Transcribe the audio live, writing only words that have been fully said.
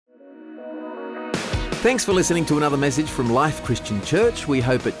Thanks for listening to another message from Life Christian Church. We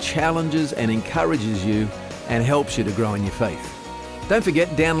hope it challenges and encourages you and helps you to grow in your faith. Don't forget,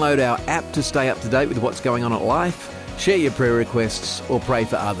 download our app to stay up to date with what's going on at Life, share your prayer requests or pray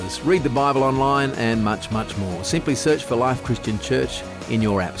for others, read the Bible online and much, much more. Simply search for Life Christian Church in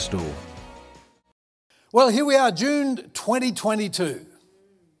your app store. Well, here we are, June 2022.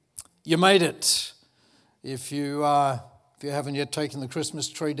 You made it. If you haven't yet taken the Christmas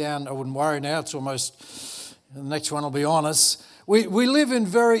tree down, I wouldn't worry now. It's almost, the next one will be on us. We live in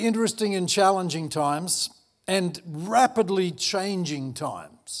very interesting and challenging times and rapidly changing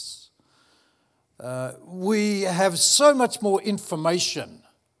times. We have so much more information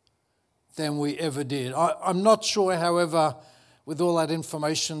than we ever did. I'm not sure, however, with all that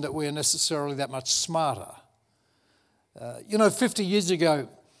information that we are necessarily that much smarter. 50 years ago,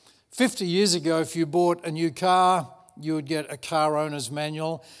 if you bought a new car, you would get a car owner's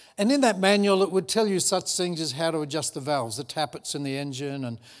manual. And in that manual, it would tell you such things as how to adjust the valves, the tappets in the engine.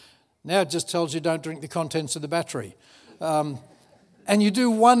 And now it just tells you don't drink the contents of the battery. And you do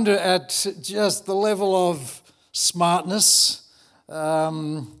wonder at just the level of smartness.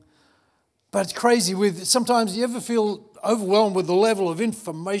 But it's crazy. Sometimes you ever feel overwhelmed with the level of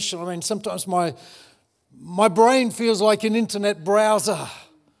information? I mean, sometimes my brain feels like an internet browser.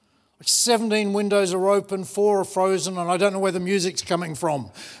 17 windows are open, 4 are frozen, and I don't know where the music's coming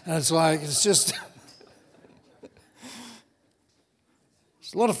from. And it's just...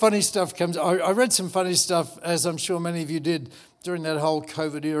 a lot of funny stuff comes. I read some funny stuff, as I'm sure many of you did, during that whole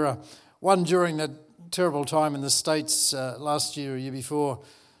COVID era. One during that terrible time in the States last year or year before.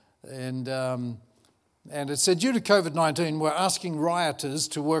 And it said, due to COVID-19, we're asking rioters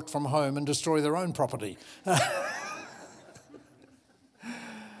to work from home and destroy their own property.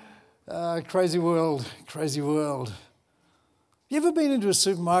 Crazy world. You ever been into a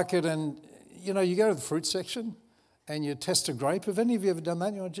supermarket and, you go to the fruit section and you test a grape? Have any of you ever done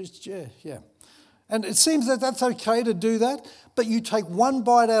that? Yeah. And it seems that that's okay to do that, but you take one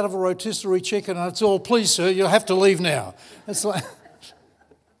bite out of a rotisserie chicken and it's all, please, sir, you'll have to leave now. It's like...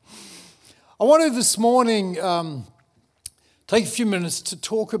 I wanted this morning take a few minutes to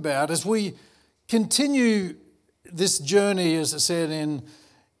talk about, as we continue this journey, as I said,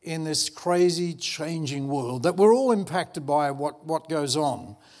 in this crazy changing world, that we're all impacted by what goes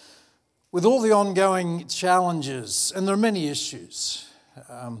on, with all the ongoing challenges, and there are many issues,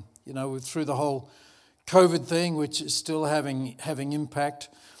 through the whole COVID thing, which is still having impact,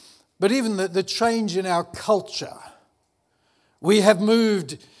 but even the change in our culture. We have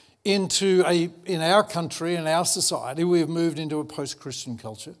moved in our country, in our society, we have moved into a post-Christian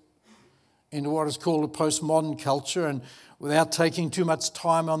culture, into what is called a postmodern culture, and without taking too much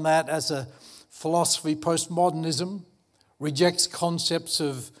time on that, as a philosophy, postmodernism rejects concepts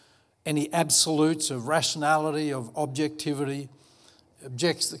of any absolutes, of rationality, of objectivity,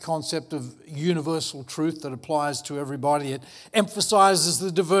 objects the concept of universal truth that applies to everybody. It emphasizes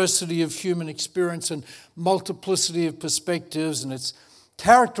the diversity of human experience and multiplicity of perspectives, and it's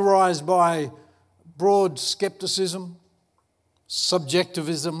characterized by broad skepticism,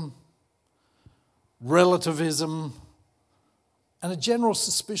 subjectivism, relativism, and a general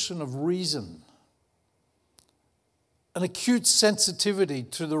suspicion of reason, an acute sensitivity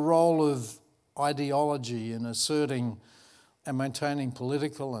to the role of ideology in asserting and maintaining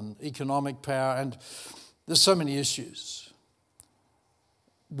political and economic power, and there's so many issues.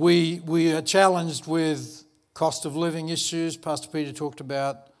 We are challenged with cost of living issues. Pastor Peter talked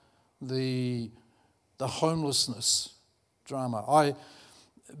about the homelessness drama.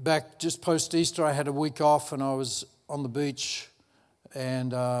 Back just post-Easter, I had a week off and I was on the beach,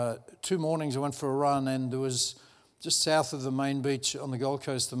 and 2 mornings I went for a run, and there was, just south of the main beach on the Gold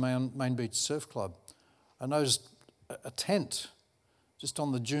Coast, the main beach surf club, I noticed a tent just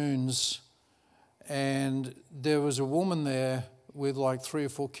on the dunes, and there was a woman there with like 3 or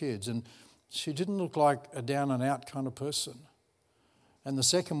 4 kids, and she didn't look like a down-and-out kind of person. And the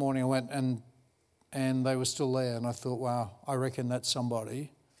second morning I went, and they were still there, and I thought, wow, I reckon that's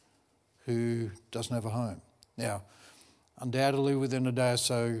somebody who doesn't have a home. Now, undoubtedly within a day or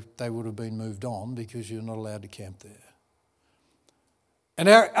so, they would have been moved on because you're not allowed to camp there. And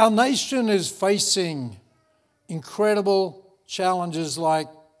our nation is facing incredible challenges like,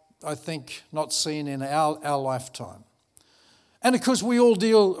 I think, not seen in our lifetime. And of course, we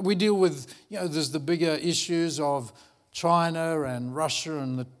deal with, there's the bigger issues of China and Russia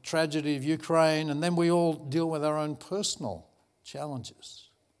and the tragedy of Ukraine, and then we all deal with our own personal challenges.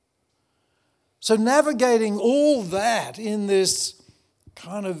 So navigating all that in this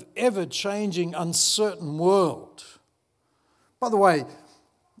kind of ever-changing, uncertain world. By the way,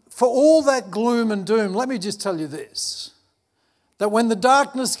 for all that gloom and doom, let me just tell you this, that when the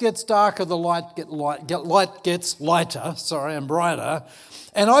darkness gets darker, the light gets lighter, and brighter.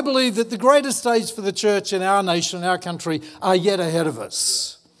 And I believe that the greatest days for the church in our nation, in our country, are yet ahead of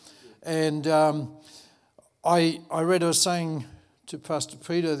us. And I read a saying to Pastor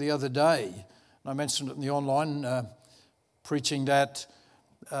Peter the other day, and I mentioned it in the online preaching, that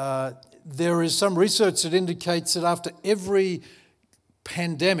there is some research that indicates that after every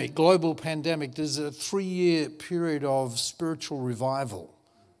global pandemic, there's a 3-year period of spiritual revival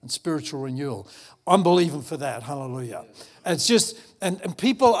and spiritual renewal. I'm believing for that, hallelujah. It's just, and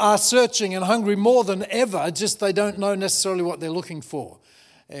people are searching and hungry more than ever, just they don't know necessarily what they're looking for.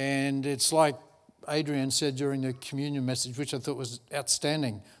 And it's like Adrian said during the communion message, which I thought was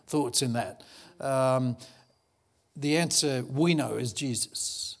outstanding thoughts in that. The answer we know is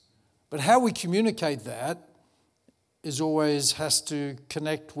Jesus. But how we communicate that always has to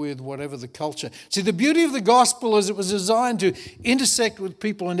connect with whatever the culture. See, the beauty of the gospel is it was designed to intersect with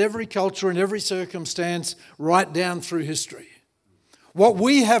people in every culture and every circumstance right down through history. What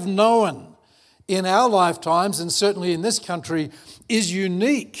we have known in our lifetimes, and certainly in this country, is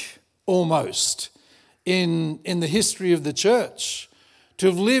unique almost in the history of the church. To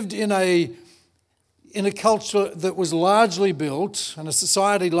have lived in a culture that was largely built, and a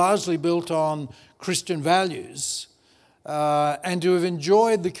society largely built on Christian values, and to have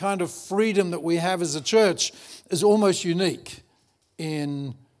enjoyed the kind of freedom that we have as a church is almost unique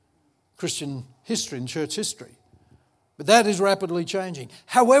in Christian history, in church history. But that is rapidly changing.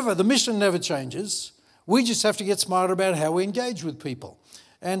 However, the mission never changes. We just have to get smarter about how we engage with people.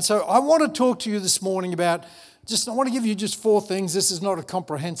 And so I want to talk to you this morning about I want to give you just 4 things. This is not a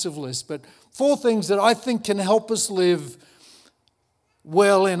comprehensive list, but 4 things that I think can help us live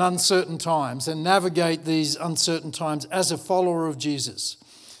well in uncertain times and navigate these uncertain times as a follower of Jesus.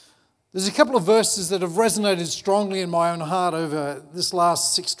 There's a couple of verses that have resonated strongly in my own heart over this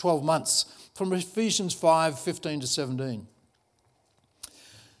last 6-12 months from Ephesians 5:15-17. It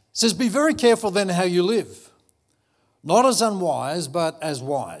says, "Be very careful then how you live, not as unwise, but as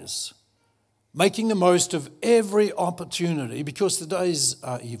wise, making the most of every opportunity because the days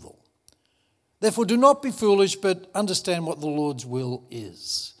are evil. Therefore, do not be foolish, but understand what the Lord's will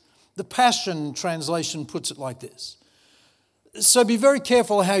is." The Passion translation puts it like this. "So be very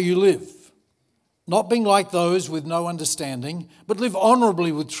careful how you live, not being like those with no understanding, but live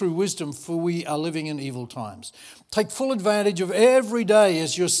honourably with true wisdom, for we are living in evil times. Take full advantage of every day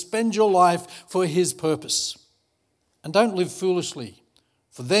as you spend your life for His purpose. And don't live foolishly,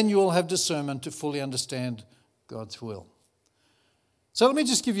 for then you will have discernment to fully understand God's will." So let me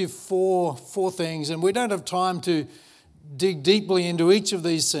just give you four things, and we don't have time to dig deeply into each of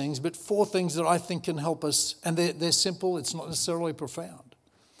these things, but 4 things that I think can help us, and they're simple, it's not necessarily profound.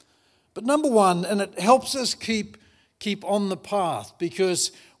 But number 1, and it helps us keep on the path,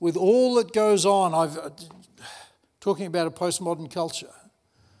 because with all that goes on, talking about a postmodern culture,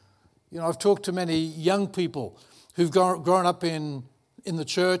 I've talked to many young people who've grown up in the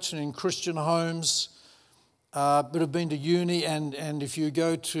church and in Christian homes, but have been to uni, and if you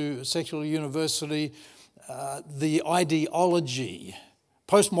go to a secular university, the ideology,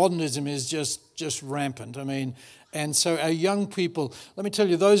 postmodernism is just rampant. And so our young people, let me tell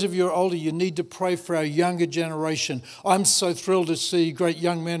you, those of you who are older, you need to pray for our younger generation. I'm so thrilled to see great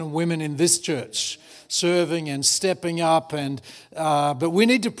young men and women in this church serving and stepping up, but we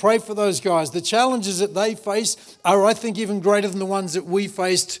need to pray for those guys. The challenges that they face are, I think, even greater than the ones that we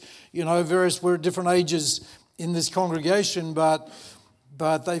faced. We're at different ages in this congregation, but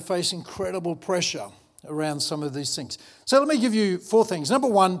they face incredible pressure around some of these things. So let me give you 4 things. Number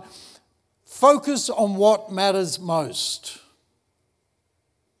 1, focus on what matters most.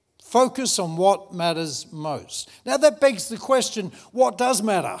 Focus on what matters most. Now that begs the question, what does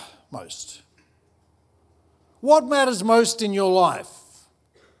matter most? What matters most in your life?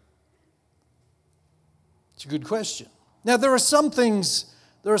 It's a good question. Now there are some things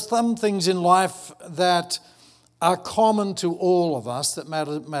in life that are common to all of us that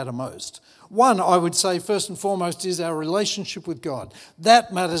matter most. One, I would say, first and foremost, is our relationship with God.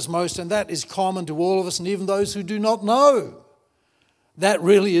 That matters most, and that is common to all of us, and even those who do not know. That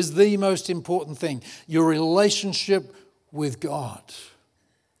really is the most important thing, your relationship with God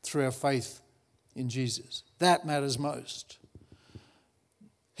through our faith in Jesus. That matters most.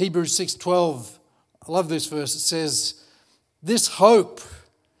 Hebrews 6:12, I love this verse. It says, "This hope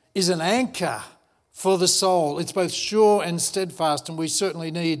is an anchor for the soul. It's both sure and steadfast," and we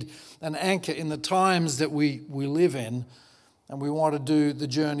certainly need an anchor in the times that we live in, and we want to do the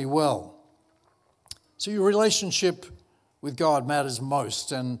journey well. So your relationship with God matters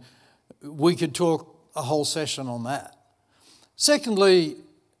most, and we could talk a whole session on that. Secondly,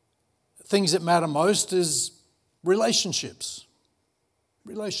 things that matter most is relationships.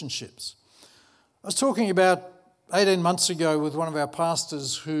 Relationships. I was talking about 18 months ago with one of our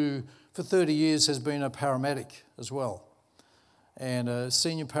pastors who for 30 years has been a paramedic as well, and a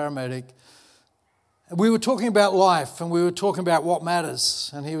senior paramedic. And we were talking about life, and we were talking about what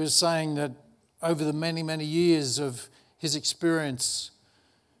matters, and he was saying that over the many, many years of his experience,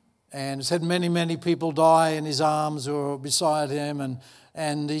 and has had many, many people die in his arms or beside him,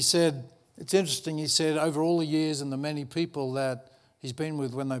 and he said, it's interesting, he said, over all the years and the many people that he's been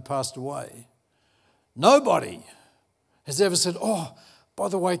with when they passed away, nobody has ever said, oh, by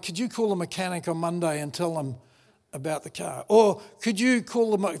the way, could you call the mechanic on Monday and tell them about the car? Or could you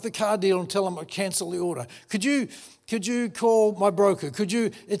call the car dealer and tell them to cancel the order? Could you call my broker?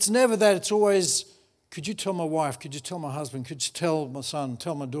 It's never that. It's always, could you tell my wife? Could you tell my husband? Could you tell my son?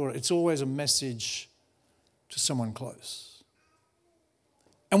 Tell my daughter? It's always a message to someone close.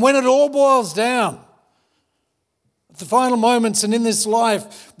 And when it all boils down, at the final moments and in this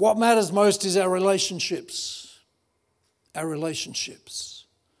life, what matters most is our relationships. Our relationships.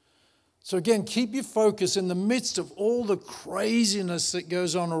 So again, keep your focus in the midst of all the craziness that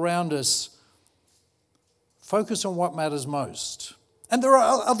goes on around us. Focus on what matters most. And there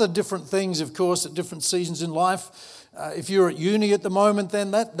are other different things, of course, at different seasons in life. If you're at uni at the moment,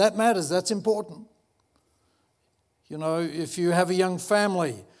 then that matters. That's important. You know, if you have a young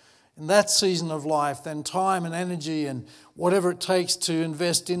family in that season of life, then time and energy and whatever it takes to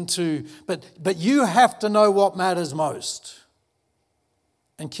invest into. But you have to know what matters most.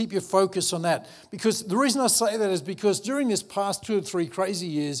 And keep your focus on that. Because the reason I say that is because during this past 2 or 3 crazy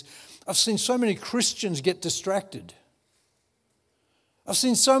years, I've seen so many Christians get distracted. I've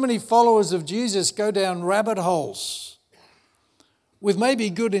seen so many followers of Jesus go down rabbit holes with maybe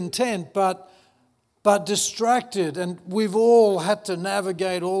good intent, but distracted. And we've all had to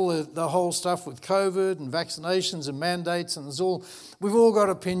navigate all the whole stuff with COVID and vaccinations and mandates, and we've all got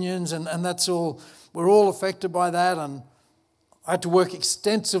opinions, and that's all. We're all affected by that, and I had to work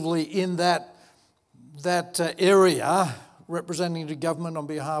extensively in that area, representing the government on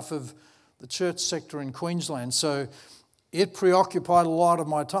behalf of the church sector in Queensland. So it preoccupied a lot of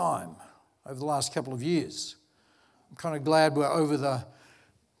my time over the last couple of years. I'm kind of glad we're over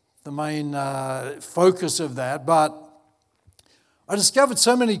the main focus of that, but I discovered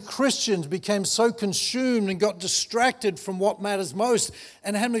so many Christians became so consumed and got distracted from what matters most.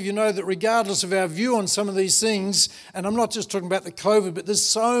 And how many of you know that regardless of our view on some of these things, and I'm not just talking about the COVID, but there's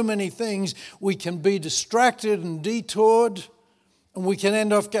so many things, we can be distracted and detoured, and we can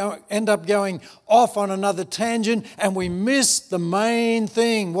end up going off on another tangent, and we miss the main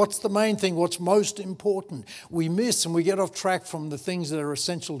thing. What's the main thing? What's most important? We miss and we get off track from the things that are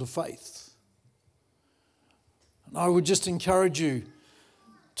essential to faith. And I would just encourage you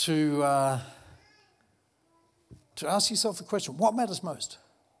to ask yourself the question, what matters most?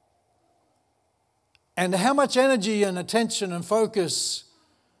 And how much energy and attention and focus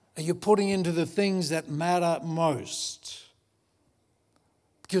are you putting into the things that matter most?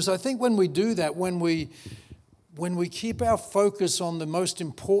 Because I think when we do that, when we keep our focus on the most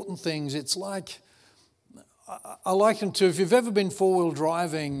important things, it's like, I liken to, if you've ever been four-wheel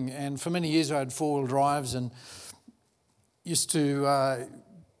driving, and for many years I had four-wheel drives and used to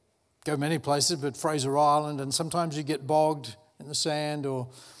go many places, but Fraser Island, and sometimes you get bogged in the sand, or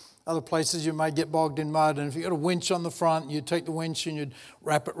other places you may get bogged in mud, and if you've got a winch on the front, you'd take the winch and you'd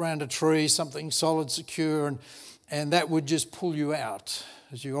wrap it around a tree, something solid, secure, and that would just pull you out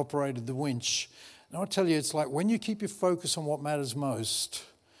as you operated the winch. And I tell you, it's like when you keep your focus on what matters most,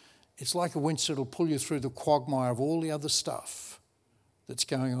 it's like a winch that'll pull you through the quagmire of all the other stuff that's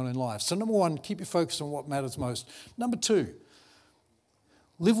going on in life. So number one, keep your focus on what matters most. Number two,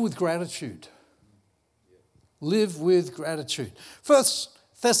 live with gratitude. Live with gratitude. 1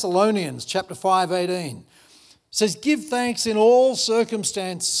 Thessalonians chapter 5:18 says, give thanks in all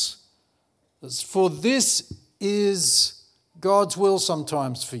circumstances, for this is God's will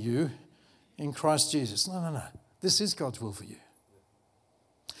sometimes for you in Christ Jesus. No. This is God's will for you.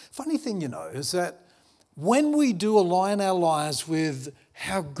 Funny thing, is that when we do align our lives with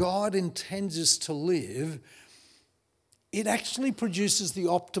how God intends us to live, it actually produces the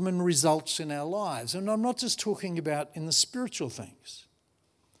optimum results in our lives. And I'm not just talking about in the spiritual things.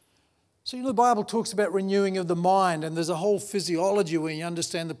 So, the Bible talks about renewing of the mind, and there's a whole physiology where you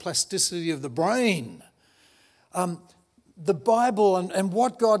understand the plasticity of the brain. The Bible and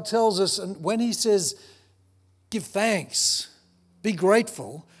what God tells us, and when he says, give thanks, be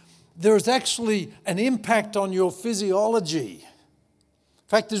grateful, there is actually an impact on your physiology. In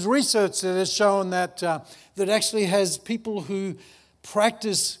fact, there's research that has shown that that actually has people who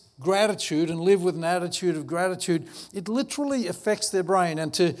practice gratitude and live with an attitude of gratitude, it literally affects their brain.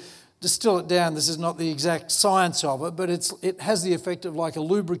 And to distill it down, this is not the exact science of it, but it has the effect of like a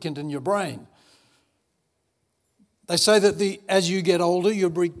lubricant in your brain. They say that as you get older,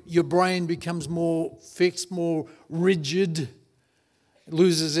 your brain becomes more fixed, more rigid. It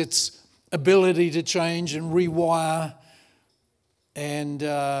loses its ability to change and rewire. And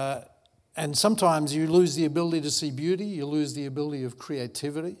sometimes you lose the ability to see beauty, you lose the ability of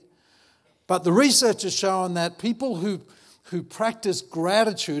creativity. But the research has shown that people who practice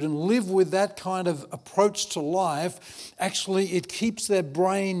gratitude and live with that kind of approach to life, actually it keeps their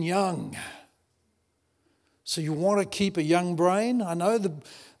brain young. So you want to keep a young brain? I know that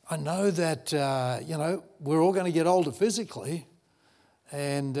we're all going to get older physically.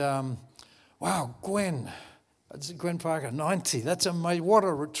 And wow, Gwen Parker, 90. That's amazing. What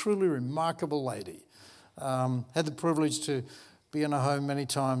a truly remarkable lady. Had the privilege to be in her home many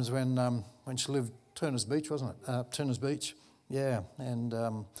times when she lived Turners Beach, wasn't it? Turners Beach, yeah.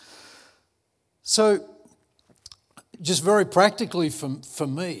 And so just very practically for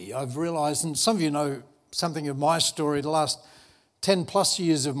me, I've realised, and some of you know something of my story, the last 10 plus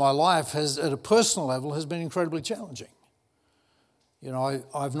years of my life has, at a personal level, has been incredibly challenging. You know,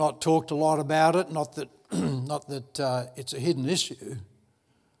 I've not talked a lot about it, not that it's a hidden issue,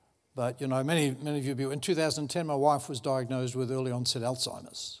 but, you know, many of you, in 2010, my wife was diagnosed with early onset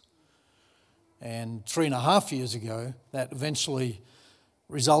Alzheimer's. And 3.5 years ago, that eventually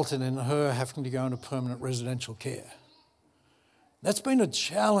resulted in her having to go into permanent residential care. That's been a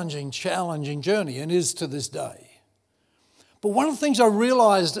challenging journey and is to this day. But one of the things I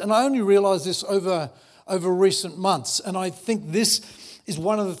realised, and I only realised this over recent months, and I think this is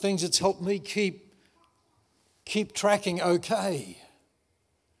one of the things that's helped me keep tracking okay,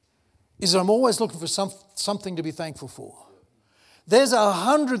 is I'm always looking for something to be thankful for. There's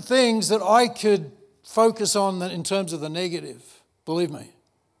 100 things that I could focus on in terms of the negative. Believe me.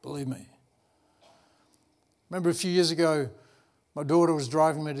 Remember a few years ago, my daughter was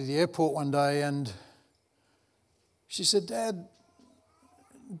driving me to the airport one day and she said, "Dad,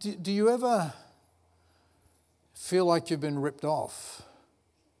 do you ever feel like you've been ripped off?"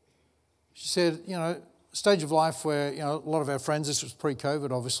 She said, you know, stage of life where, you know, a lot of our friends, this was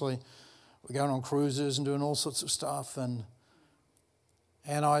pre-COVID obviously, we're going on cruises and doing all sorts of stuff. And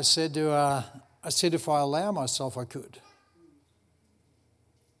I said to her, if I allow myself, I could.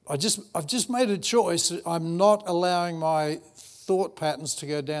 I've just made a choice. I'm not allowing my thought patterns to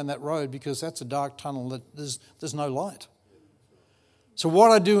go down that road because that's a dark tunnel that there's no light. So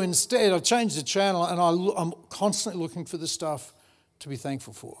what I do instead, I change the channel and I'm constantly looking for the stuff to be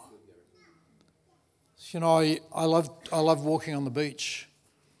thankful for. You know, I love walking on the beach.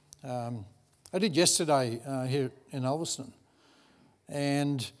 I did yesterday here in Elveston.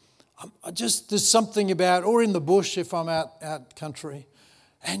 And there's something about, or in the bush if I'm out country,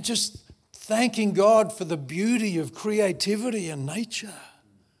 and just thanking God for the beauty of creativity and nature.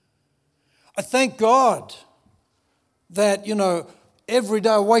 I thank God that, you know, every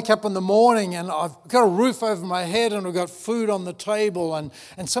day I wake up in the morning and I've got a roof over my head and I've got food on the table. And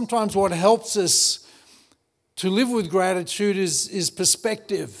sometimes what helps us to live with gratitude is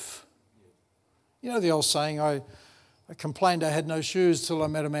perspective. You know the old saying, I complained I had no shoes till I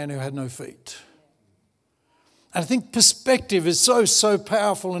met a man who had no feet. And I think perspective is so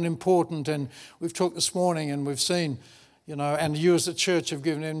powerful and important. And we've talked this morning and we've seen, you know, and you as a church have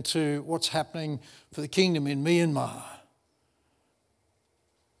given into what's happening for the kingdom in Myanmar.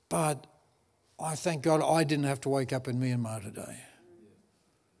 But I thank God I didn't have to wake up in Myanmar today.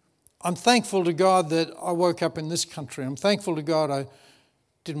 I'm thankful to God that I woke up in this country. I'm thankful to God I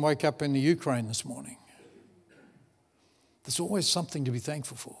didn't wake up in the Ukraine this morning. There's always something to be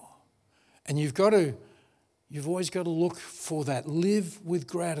thankful for. And you've always got to look for that. Live with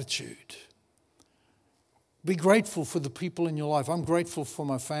gratitude. Be grateful for the people in your life. I'm grateful for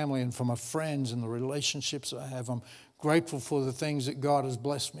my family and for my friends and the relationships I have. I'm grateful for the things that God has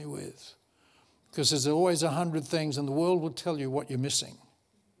blessed me with. Because there's always 100 things and the world will tell you what you're missing.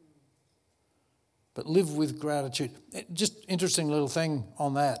 But live with gratitude. Just interesting little thing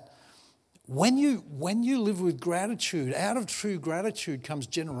on that. When you live with gratitude, out of true gratitude comes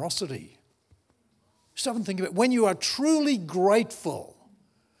generosity. Stop and think about it. When you are truly grateful,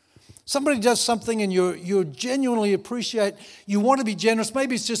 somebody does something and you genuinely appreciate, you want to be generous,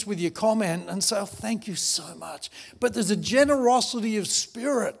 maybe it's just with your comment and say, "Oh, thank you so much." But there's a generosity of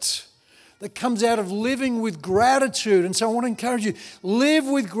spirit that comes out of living with gratitude. And so I want to encourage you, live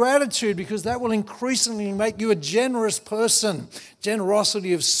with gratitude, because that will increasingly make you a generous person.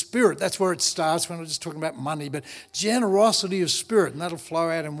 Generosity of spirit, that's where it starts. We're not just talking about money, but generosity of spirit, and that'll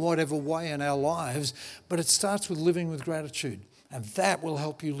flow out in whatever way in our lives. But it starts with living with gratitude, and that will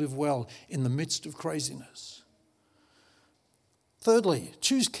help you live well in the midst of craziness. Thirdly,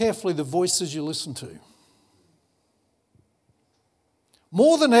 choose carefully the voices you listen to.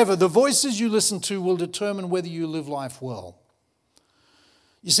 More than ever, the voices you listen to will determine whether you live life well.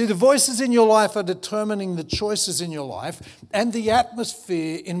 You see, the voices in your life are determining the choices in your life and the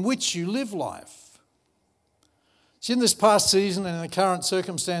atmosphere in which you live life. See, in this past season and in the current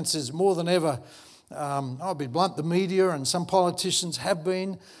circumstances, more than ever, I'll be blunt, the media and some politicians have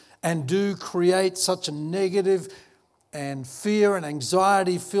been and do create such a negative and fear and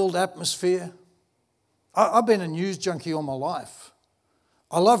anxiety-filled atmosphere. I've been a news junkie all my life.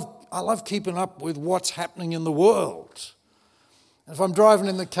 I love keeping up with what's happening in the world. And if I'm driving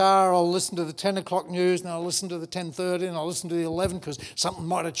in the car, I'll listen to the 10 o'clock news, and I'll listen to the 10:30, and I'll listen to the 11 because something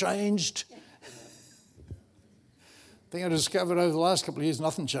might have changed. The thing I discovered over the last couple of years,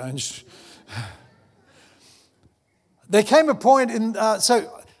 nothing changed. There came a point in, so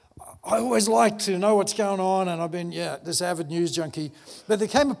I always like to know what's going on, and I've been, this avid news junkie. But there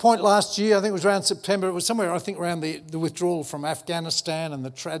came a point last year, I think it was around September, it was somewhere, I think, around the withdrawal from Afghanistan and the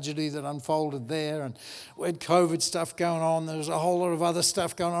tragedy that unfolded there, and we had COVID stuff going on, there was a whole lot of other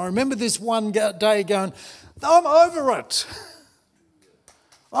stuff going on. I remember this one day going, I'm over it.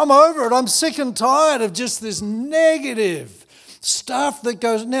 I'm over it. I'm sick and tired of just this negative stuff that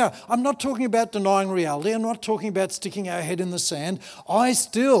goes. Now, I'm not talking about denying reality. I'm not talking about sticking our head in the sand.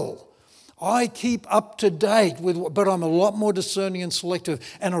 I keep up to date with, but I'm a lot more discerning and selective,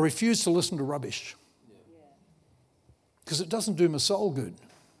 and I refuse to listen to rubbish because it doesn't do my soul good.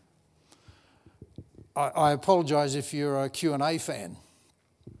 I apologise if you're a Q&A fan,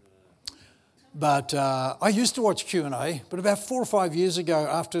 but I used to watch Q&A, but about 4 or 5 years ago,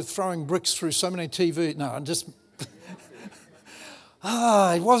 after throwing bricks through so many TV,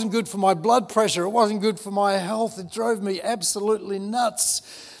 it wasn't good for my blood pressure. It wasn't good for my health. It drove me absolutely nuts.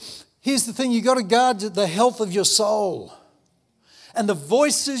 Here's the thing, you've got to guard the health of your soul and the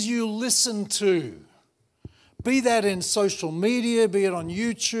voices you listen to, be that in social media, be it on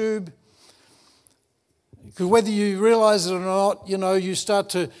YouTube, because whether you realise it or not, you start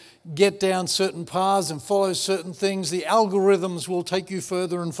to get down certain paths and follow certain things, the algorithms will take you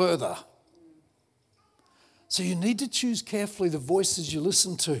further and further. So you need to choose carefully the voices you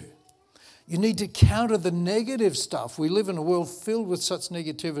listen to. You need to counter the negative stuff. We live in a world filled with such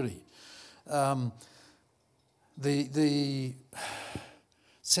negativity. The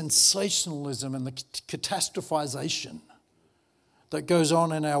sensationalism and the catastrophization that goes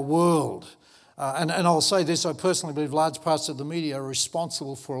on in our world. And I'll say this, I personally believe large parts of the media are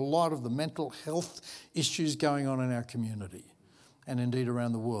responsible for a lot of the mental health issues going on in our community and indeed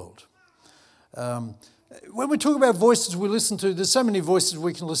around the world. When we talk about voices we listen to, there's so many voices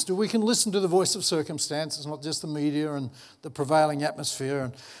we can listen to. We can listen to the voice of circumstances, not just the media and the prevailing atmosphere.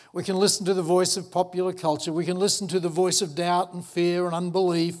 And we can listen to the voice of popular culture. We can listen to the voice of doubt and fear and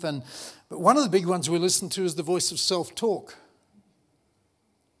unbelief. But one of the big ones we listen to is the voice of self-talk.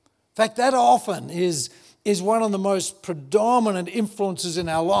 In fact, that often is one of the most predominant influences in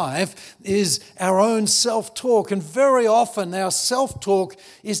our life is our own self-talk. And very often our self-talk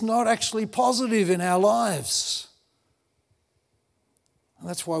is not actually positive in our lives. And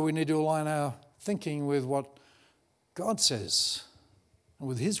that's why we need to align our thinking with what God says and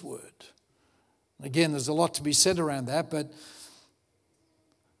with His Word. Again, there's a lot to be said around that, but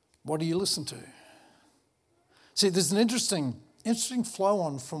what do you listen to? See, there's an interesting flow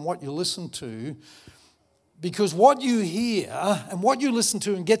on from what you listen to, because what you hear and what you listen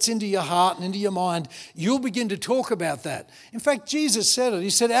to and gets into your heart and into your mind, you'll begin to talk about that. In fact, Jesus said it.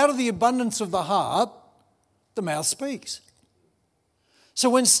 He said, out of the abundance of the heart, the mouth speaks. So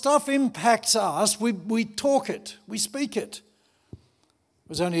when stuff impacts us, we talk it, we speak it. It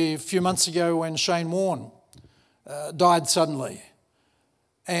was only a few months ago when Shane Warne died suddenly.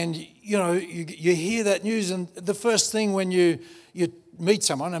 And, you hear that news, and the first thing when you meet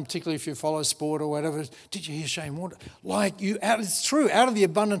someone, and particularly if you follow sport or whatever, did you hear Shane Warne? It's true, out of the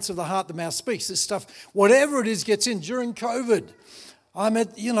abundance of the heart, the mouth speaks. This stuff, whatever it is, gets in. During COVID,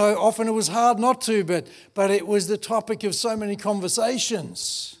 often it was hard not to, but it was the topic of so many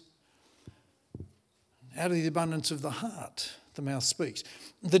conversations. Out of the abundance of the heart, the mouth speaks.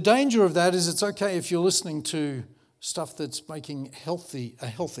 The danger of that is it's okay if you're listening to stuff that's making a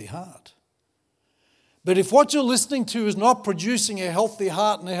healthy heart. But if what you're listening to is not producing a healthy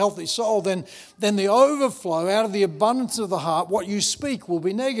heart and a healthy soul, then the overflow out of the abundance of the heart, what you speak will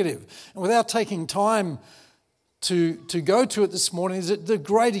be negative. And without taking time to go to it this morning, is the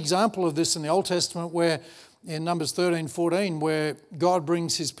great example of this in the Old Testament, where in Numbers 13:14, where God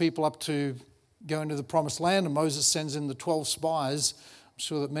brings his people up to go into the promised land, and Moses sends in the 12 spies. I'm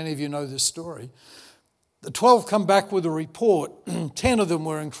sure that many of you know this story. The 12 come back with a report. 10 of them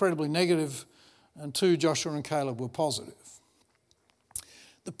were incredibly negative, and 2, Joshua and Caleb, were positive.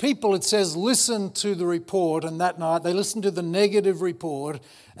 The people, it says, listened to the report, and that night they listened to the negative report,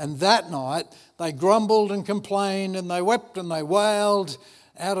 and that night they grumbled and complained, and they wept and they wailed.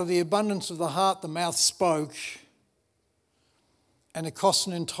 Out of the abundance of the heart, the mouth spoke, and it cost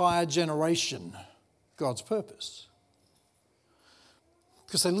an entire generation God's purpose.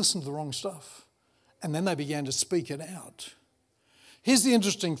 Because they listened to the wrong stuff, and then they began to speak it out. Here's the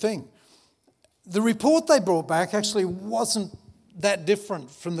interesting thing. The report they brought back actually wasn't that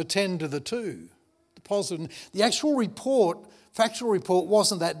different from the 10 to the 2, the positive. The actual report, factual report,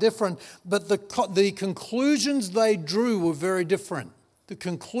 wasn't that different, but the conclusions they drew were very different. The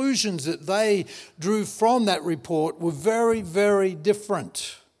conclusions that they drew from that report were very, very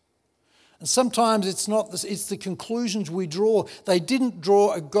different. And sometimes it's the conclusions we draw. They didn't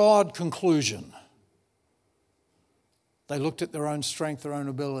draw a God conclusion. They looked at their own strength, their own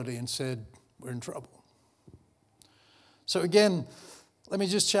ability, and said, we're in trouble. So again, let me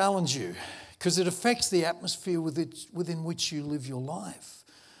just challenge you, because it affects the atmosphere within which you live your life.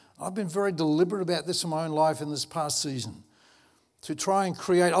 I've been very deliberate about this in my own life in this past season, to try and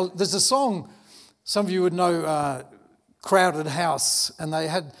create. There's a song, some of you would know, Crowded House, and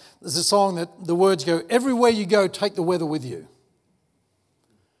there's a song that the words go, everywhere you go, take the weather with you.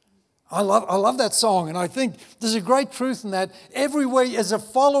 I love that song, and I think there's a great truth in that. Everywhere, as a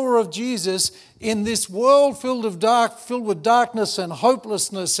follower of Jesus, in this world filled with darkness and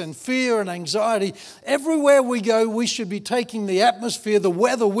hopelessness and fear and anxiety, everywhere we go, we should be taking the atmosphere, the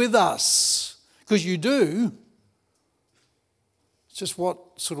weather with us, because you do. It's just what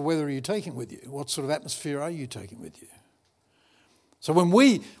sort of weather are you taking with you? What sort of atmosphere are you taking with you? So when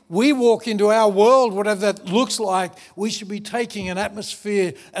we walk into our world, whatever that looks like, we should be taking an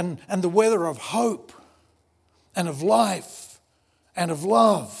atmosphere and the weather of hope and of life and of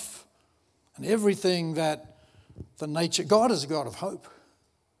love and everything that the nature... God is a God of hope.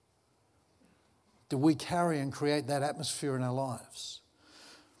 Do we carry and create that atmosphere in our lives?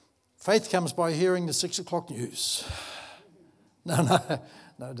 Faith comes by hearing the 6 o'clock news. No,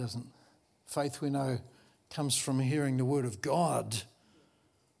 it doesn't. Faith, we know, comes from hearing the word of God,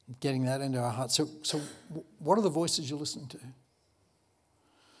 getting that into our hearts. So what are the voices you're listening to?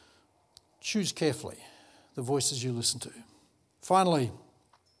 Choose carefully the voices you listen to. Finally,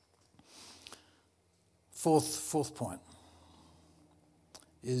 fourth point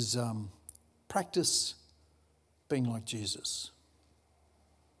is practice being like Jesus.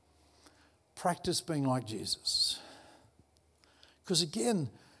 Practice being like Jesus. Because again,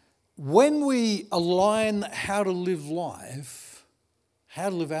 when we align how to live life, how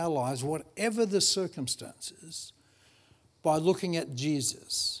to live our lives, whatever the circumstances, by looking at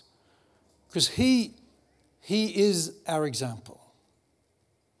Jesus, because he is our example.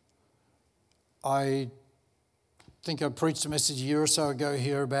 I think I preached a message a year or so ago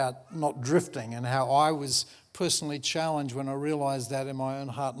here about not drifting and how I was personally challenged when I realised that in my own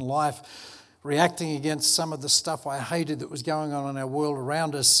heart and life, reacting against some of the stuff I hated that was going on in our world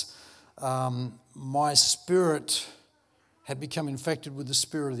around us. My spirit had become infected with the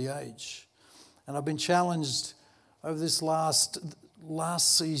spirit of the age. And I've been challenged over this last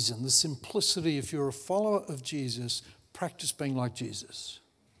season, the simplicity, if you're a follower of Jesus, practice being like Jesus.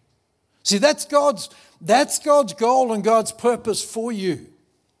 See, that's God's goal and God's purpose for you.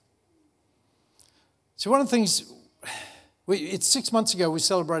 So one of the things, it's 6 months ago we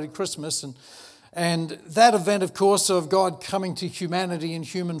celebrated Christmas, and that event, of course, of God coming to humanity in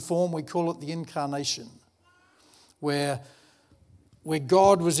human form, we call it the Incarnation, where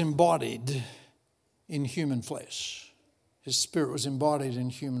God was embodied in human flesh. His spirit was embodied in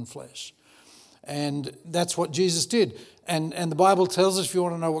human flesh. And that's what Jesus did. And the Bible tells us if you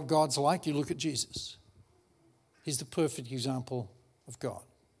want to know what God's like, you look at Jesus. He's the perfect example of God.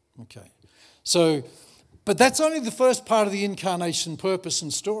 Okay. So, but that's only the first part of the incarnation purpose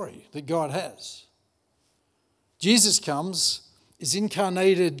and story that God has. Jesus comes, is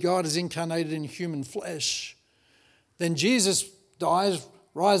incarnated, God is incarnated in human flesh. Then Jesus dies,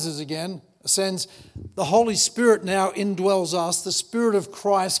 rises again, ascends, the Holy Spirit now indwells us. The Spirit of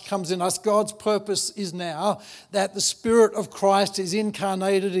Christ comes in us. God's purpose is now that the Spirit of Christ is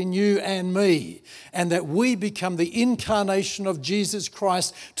incarnated in you and me, and that we become the incarnation of Jesus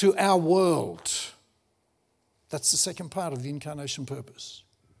Christ to our world. That's the second part of the incarnation purpose.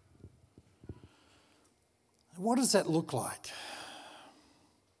 What does that look like?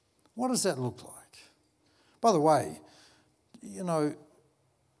 What does that look like? By the way, you know,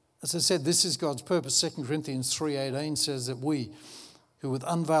 as I said, this is God's purpose. 2 Corinthians 3:18 says that we, who with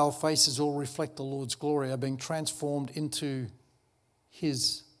unveiled faces all reflect the Lord's glory, are being transformed into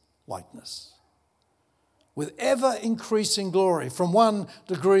His likeness, with ever-increasing glory, from one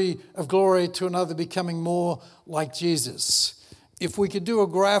degree of glory to another, becoming more like Jesus. If we could do a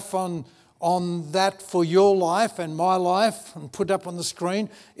graph on that for your life and my life and put up on the screen,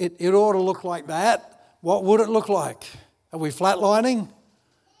 it ought to look like that. What would it look like? Are we flatlining?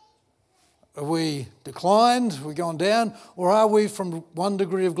 Are we declined? Are we gone down? Or are we from one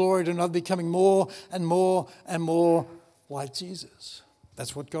degree of glory to another becoming more and more and more like Jesus?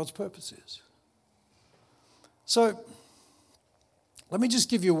 That's what God's purpose is. So let me just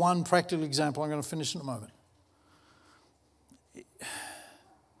give you one practical example. I'm going to finish in a moment.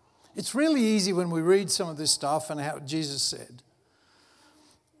 It's really easy when we read some of this stuff and how Jesus said,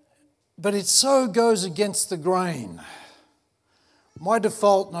 but it so goes against the grain. My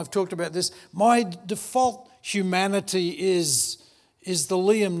default, and I've talked about this, my default humanity is the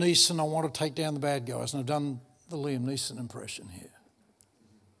Liam Neeson, I want to take down the bad guys. And I've done the Liam Neeson impression here.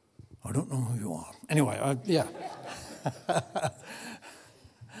 I don't know who you are. Anyway, yeah.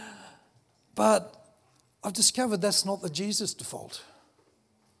 But I've discovered that's not the Jesus default.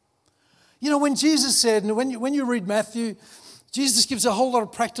 You know, when Jesus said, and when you read Matthew, Jesus gives a whole lot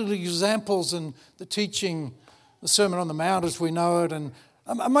of practical examples and the teaching, the Sermon on the Mount as we know it. And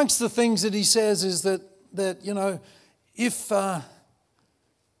amongst the things that he says is that you know, if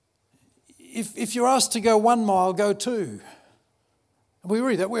you're asked to go 1 mile, go 2. And we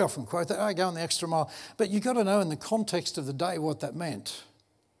read that, we often quote that, I go on the extra mile. But you've got to know in the context of the day what that meant.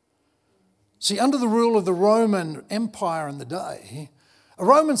 See, under the rule of the Roman Empire in the day, a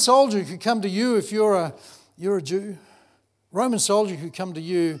Roman soldier could come to you if you're a Jew. A Roman soldier could come to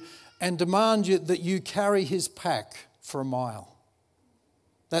you and demand that you carry his pack for 1 mile.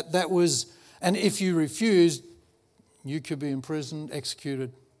 That was, and if you refused, you could be imprisoned,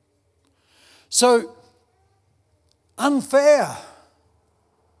 executed. So, unfair,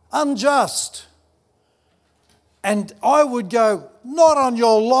 unjust. And I would go, not on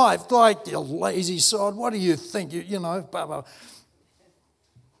your life, like, you lazy sod, what do you think, you know, blah, blah.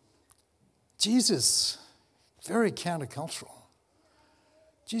 Jesus, very countercultural.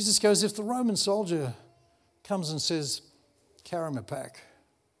 Jesus goes, if the Roman soldier comes and says, carry my pack,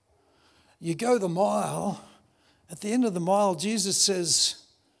 you go the mile, at the end of the mile, Jesus says,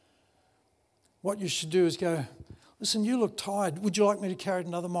 what you should do is go, listen, you look tired, would you like me to carry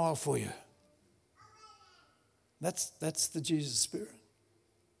another mile for you? That's the Jesus spirit.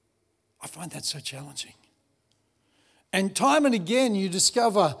 I find that so challenging. And time and again you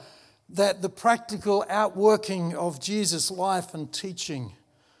discover that the practical outworking of Jesus' life and teaching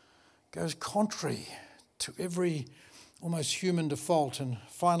goes contrary to every almost human default. And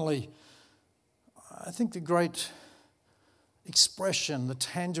finally, I think the great expression, the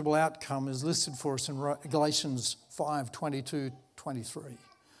tangible outcome is listed for us in Galatians 5:22-23.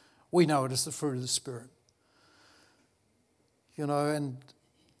 We know it as the fruit of the Spirit. You know, and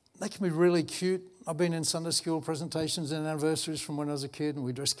they can be really cute. I've been in Sunday school presentations and anniversaries from when I was a kid, and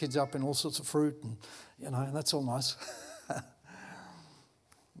we dress kids up in all sorts of fruit, and you know, and that's all nice.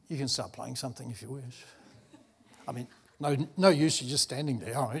 You can start playing something if you wish. I mean, no use you just standing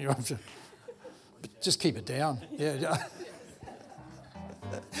there. Oh, you have to, but just keep it down. Yeah.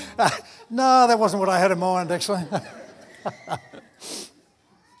 No, that wasn't what I had in mind, actually.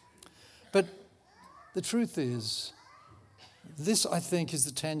 But the truth is, this, I think, is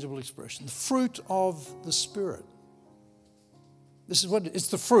the tangible expression, the fruit of the Spirit. This is what it's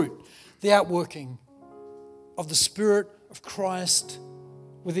the fruit, the outworking of the Spirit of Christ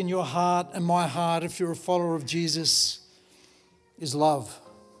within your heart and my heart, if you're a follower of Jesus, is love.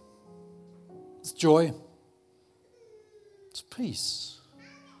 It's joy. It's peace.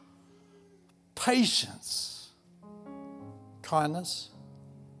 Patience. Kindness.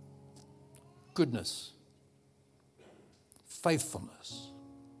 Goodness. Faithfulness,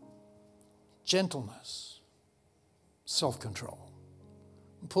 gentleness, self-control.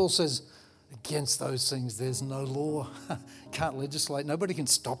 And Paul says, against those things there's no law. Can't legislate. Nobody can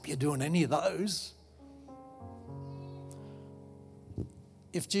stop you doing any of those.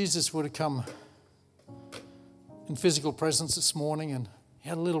 if Jesus would have come in physical presence this morning and he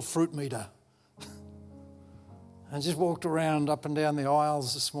had a little fruit meter and just walked around up and down the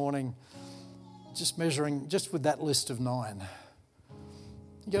aisles this morning, just measuring, just with that list of 9.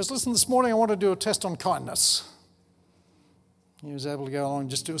 He goes, listen, this morning I want to do a test on kindness. He was able to go along and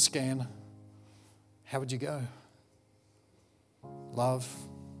just do a scan. How would you go? Love,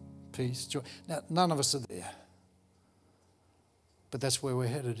 peace, joy. Now, none of us are there. But that's where we're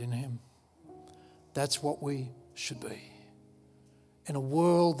headed in him. That's what we should be. In a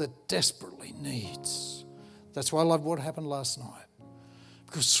world that desperately needs. That's why I love what happened last night.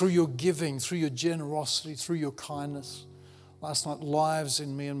 Because through your giving, through your generosity, through your kindness, last night lives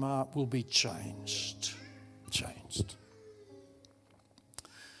in Myanmar will be changed. Changed.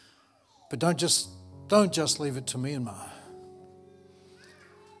 But don't just leave it to Myanmar.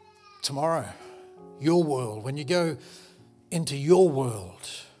 Tomorrow, your world, when you go into your world,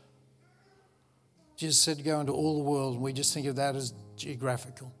 Jesus said to go into all the world, and we just think of that as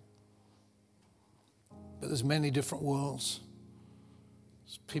geographical. But there's many different worlds.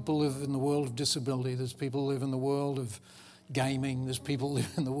 There's people live in the world of disability. There's people live in the world of gaming. There's people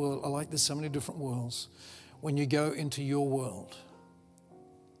live in the world. There's so many different worlds. When you go into your world,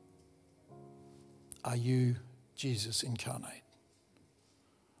 are you Jesus incarnate?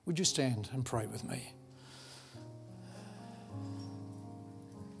 Would you stand and pray with me?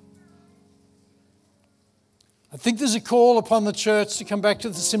 I think there's a call upon the church to come back to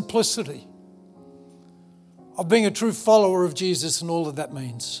the simplicity of being a true follower of Jesus and all that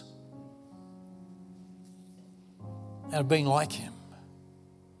means. And of being like him.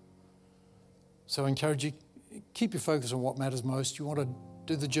 So I encourage you, keep your focus on what matters most. You want to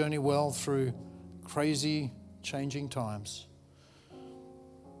do the journey well through crazy, changing times.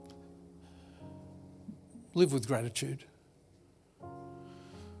 Live with gratitude.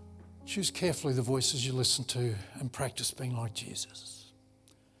 Choose carefully the voices you listen to and practice being like Jesus.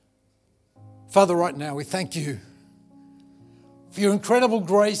 Father, right now we thank you for your incredible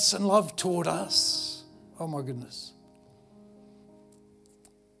grace and love toward us. Oh my goodness.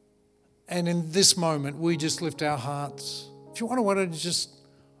 And in this moment, we just lift our hearts. If you want to, why don't you just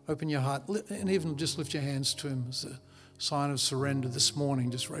open your heart and even just lift your hands to him as a sign of surrender this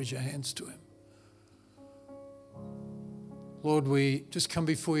morning. Just raise your hands to him. Lord, we just come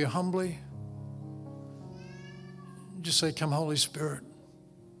before you humbly. Just say, come Holy Spirit.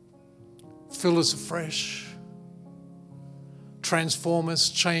 Fill us afresh. Transform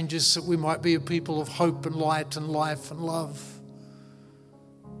us, change us, that we might be a people of hope and light and life and love.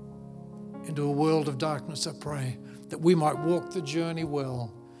 Into a world of darkness, I pray, that we might walk the journey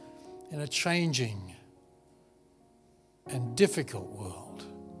well in a changing and difficult world.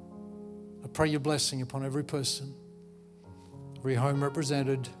 I pray your blessing upon every person, every home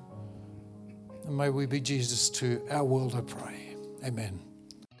represented, and may we be Jesus to our world, I pray. Amen.